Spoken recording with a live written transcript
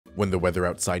When the weather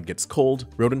outside gets cold,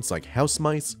 rodents like house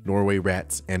mice, Norway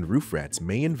rats, and roof rats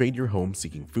may invade your home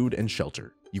seeking food and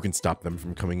shelter. You can stop them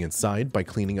from coming inside by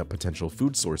cleaning up potential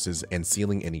food sources and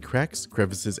sealing any cracks,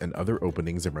 crevices, and other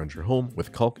openings around your home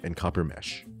with caulk and copper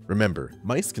mesh. Remember,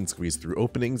 mice can squeeze through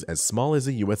openings as small as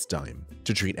a US dime.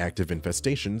 To treat active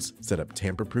infestations, set up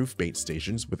tamper-proof bait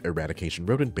stations with Eratication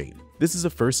Rodent Bait. This is a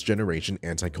first-generation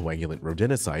anti-coagulant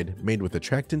rodenticide made with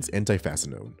attractants and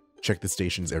diphacinone. Check the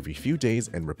stations every few days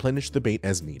and replenish the bait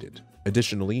as needed.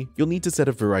 Additionally, you'll need to set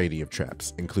a variety of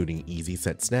traps, including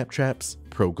easy-set snap traps,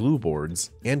 pro glue boards,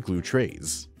 and glue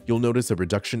trays. You'll notice a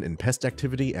reduction in pest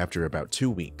activity after about 2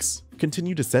 weeks.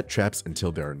 Continue to set traps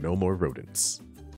until there are no more rodents.